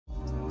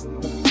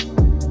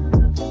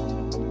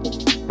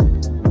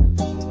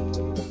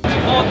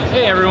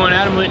Hey everyone,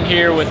 Adam Litton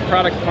here with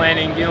product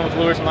planning, dealing with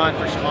lures and line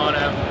for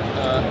Shimano.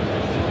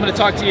 I'm going to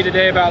talk to you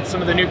today about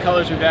some of the new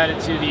colors we've added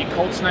to the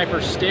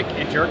Coltsniper stick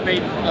and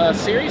jerkbait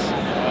series.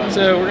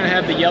 So we're going to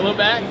have the yellow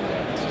back.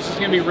 This is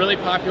going to be really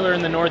popular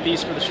in the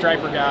Northeast for the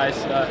striper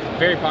guys.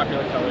 Very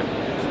popular color.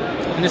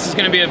 And this is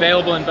going to be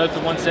available in both the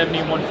 170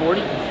 and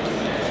 140.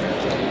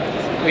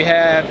 We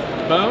have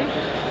bone,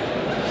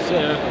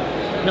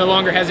 so no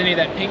longer has any of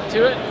that pink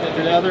to it that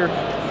the other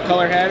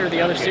color had or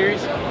the other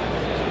series.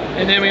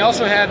 And then we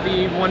also have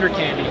the Wonder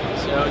Candy.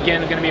 So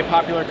again, going to be a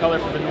popular color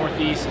for the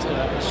Northeast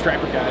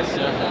striper guys.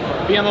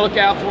 So be on the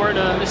lookout for it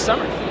this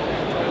summer.